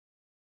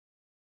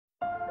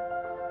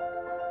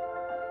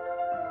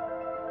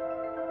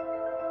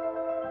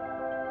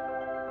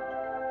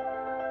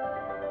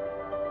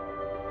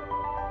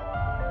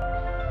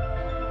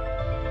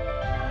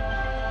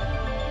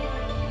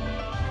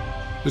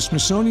The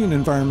Smithsonian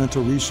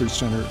Environmental Research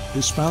Center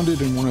is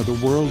founded in one of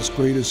the world's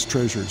greatest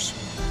treasures.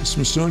 The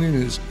Smithsonian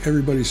is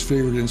everybody's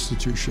favorite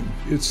institution.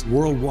 It's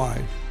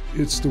worldwide.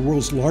 It's the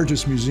world's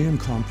largest museum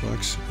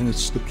complex, and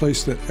it's the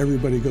place that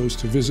everybody goes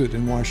to visit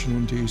in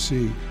Washington,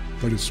 D.C.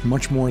 But it's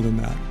much more than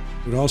that.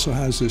 It also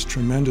has this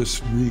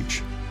tremendous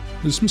reach.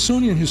 The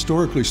Smithsonian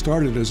historically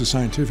started as a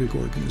scientific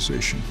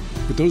organization,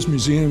 but those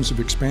museums have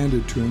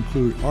expanded to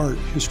include art,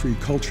 history,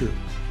 culture.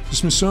 The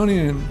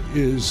Smithsonian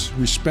is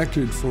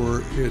respected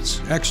for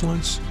its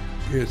excellence.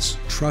 It's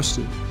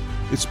trusted.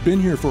 It's been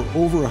here for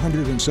over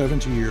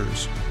 170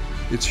 years.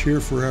 It's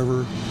here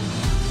forever.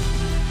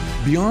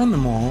 Beyond the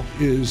mall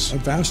is a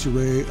vast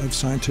array of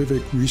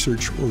scientific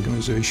research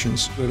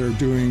organizations that are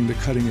doing the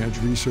cutting-edge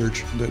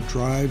research that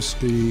drives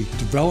the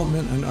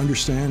development and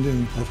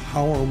understanding of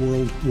how our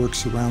world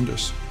works around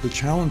us. The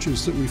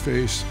challenges that we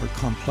face are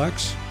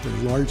complex,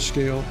 they're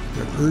large-scale,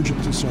 they're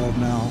urgent to solve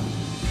now.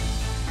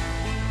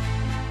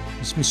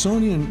 The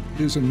Smithsonian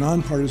is a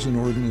nonpartisan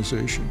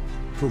organization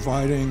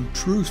providing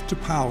truth to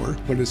power,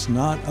 but it's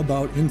not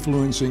about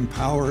influencing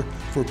power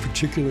for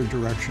particular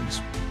directions.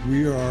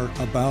 We are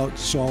about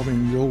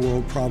solving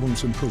real-world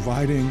problems and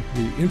providing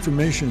the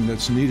information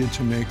that's needed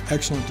to make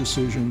excellent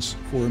decisions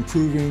for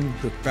improving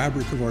the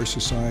fabric of our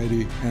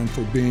society and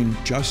for being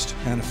just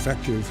and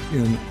effective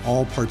in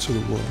all parts of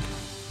the world.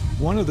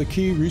 One of the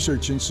key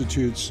research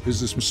institutes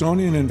is the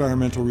Smithsonian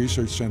Environmental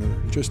Research Center,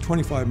 just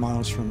 25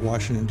 miles from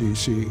Washington,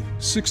 D.C.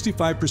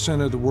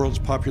 65% of the world's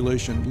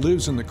population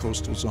lives in the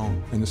coastal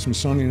zone, and the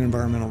Smithsonian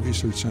Environmental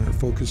Research Center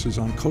focuses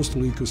on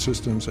coastal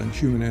ecosystems and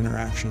human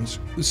interactions.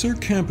 The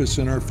SERC campus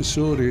and our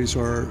facilities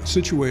are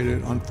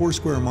situated on 4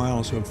 square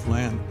miles of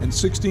land and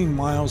 16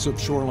 miles of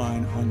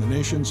shoreline on the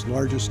nation's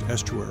largest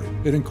estuary.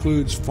 It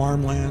includes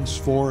farmlands,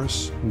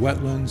 forests,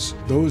 wetlands.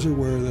 Those are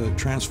where the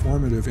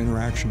transformative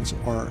interactions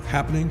are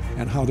happening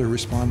and how they're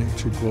responding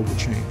to global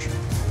change.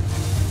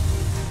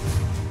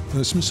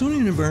 The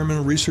Smithsonian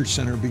Environmental Research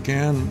Center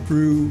began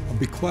through a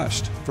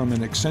bequest from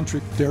an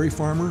eccentric dairy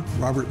farmer,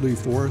 Robert Lee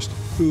Forrest,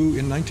 who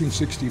in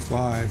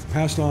 1965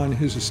 passed on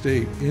his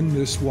estate in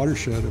this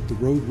watershed of the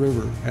Road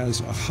River as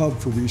a hub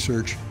for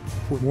research.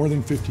 For more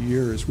than 50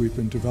 years, we've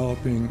been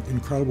developing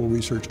incredible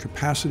research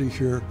capacity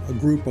here, a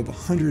group of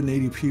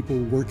 180 people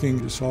working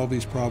to solve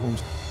these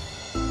problems.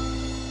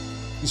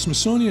 The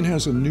Smithsonian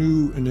has a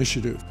new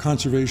initiative,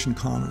 Conservation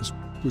Commons,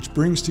 which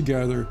brings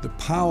together the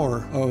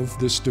power of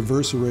this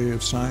diverse array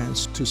of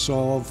science to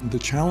solve the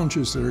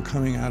challenges that are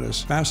coming at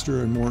us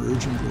faster and more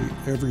urgently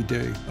every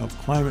day, of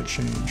climate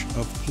change,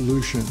 of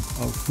pollution,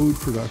 of food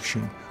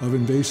production, of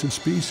invasive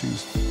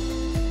species.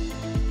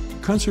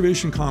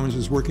 Conservation Commons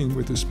is working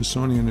with the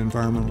Smithsonian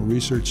Environmental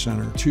Research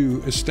Center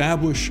to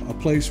establish a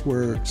place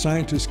where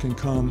scientists can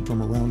come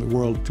from around the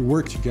world to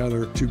work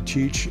together to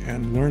teach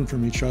and learn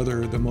from each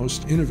other the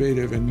most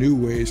innovative and new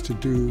ways to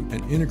do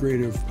an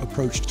integrative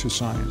approach to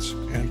science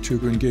and to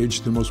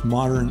engage the most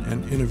modern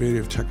and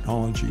innovative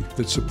technology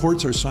that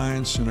supports our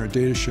science and our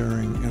data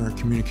sharing and our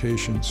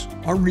communications.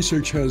 Our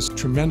research has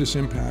tremendous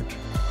impact.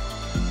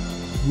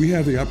 We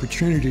have the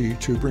opportunity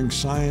to bring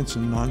science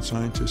and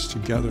non-scientists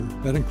together.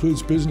 That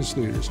includes business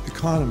leaders,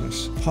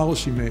 economists,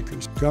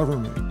 policymakers,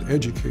 government,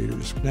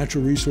 educators,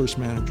 natural resource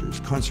managers,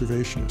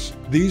 conservationists.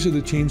 These are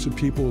the teams of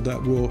people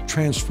that will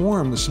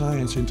transform the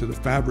science into the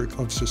fabric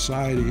of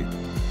society.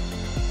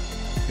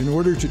 In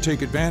order to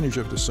take advantage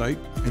of the site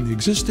and the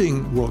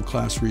existing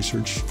world-class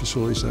research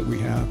facilities that we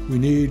have, we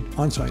need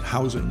on-site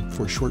housing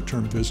for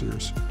short-term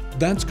visitors.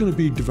 That's going to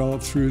be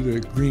developed through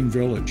the Green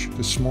Village,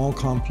 the small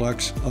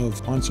complex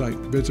of on-site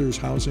visitors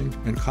housing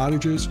and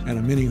cottages and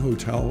a mini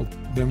hotel.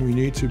 Then we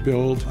need to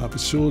build a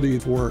facility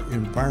for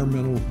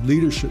environmental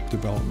leadership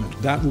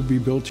development. That will be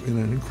built in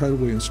an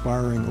incredibly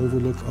inspiring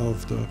overlook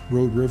of the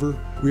Road River.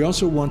 We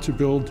also want to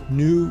build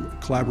new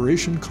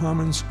collaboration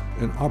commons,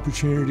 an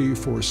opportunity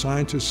for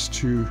scientists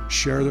to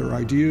share their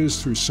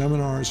ideas through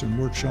seminars and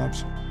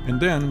workshops. And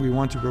then we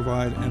want to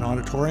provide an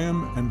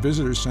auditorium and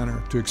visitor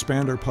center to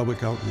expand our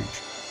public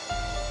outreach.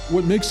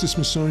 What makes the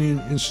Smithsonian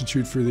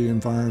Institute for the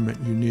Environment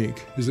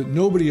unique is that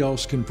nobody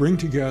else can bring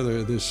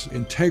together this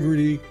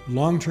integrity,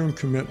 long-term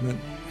commitment,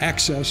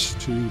 access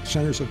to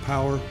centers of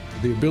power,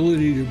 the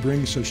ability to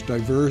bring such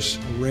diverse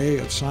array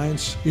of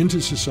science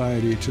into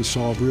society to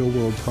solve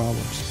real-world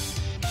problems.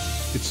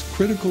 It's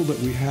critical that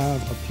we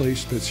have a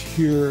place that's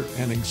here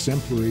and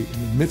exemplary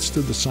in the midst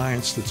of the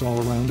science that's all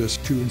around us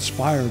to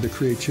inspire the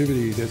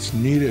creativity that's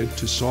needed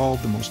to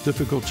solve the most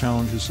difficult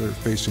challenges that are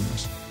facing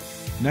us.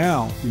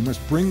 Now, we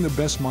must bring the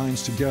best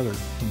minds together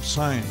from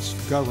science,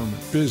 government,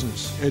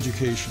 business,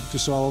 education to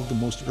solve the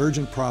most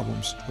urgent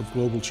problems of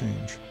global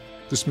change.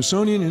 The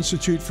Smithsonian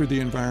Institute for the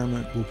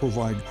Environment will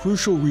provide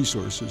crucial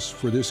resources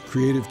for this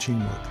creative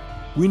teamwork.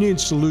 We need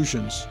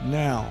solutions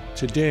now,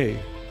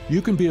 today.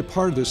 You can be a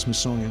part of the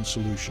Smithsonian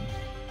solution.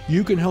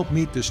 You can help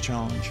meet this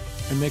challenge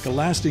and make a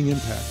lasting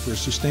impact for a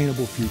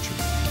sustainable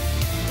future.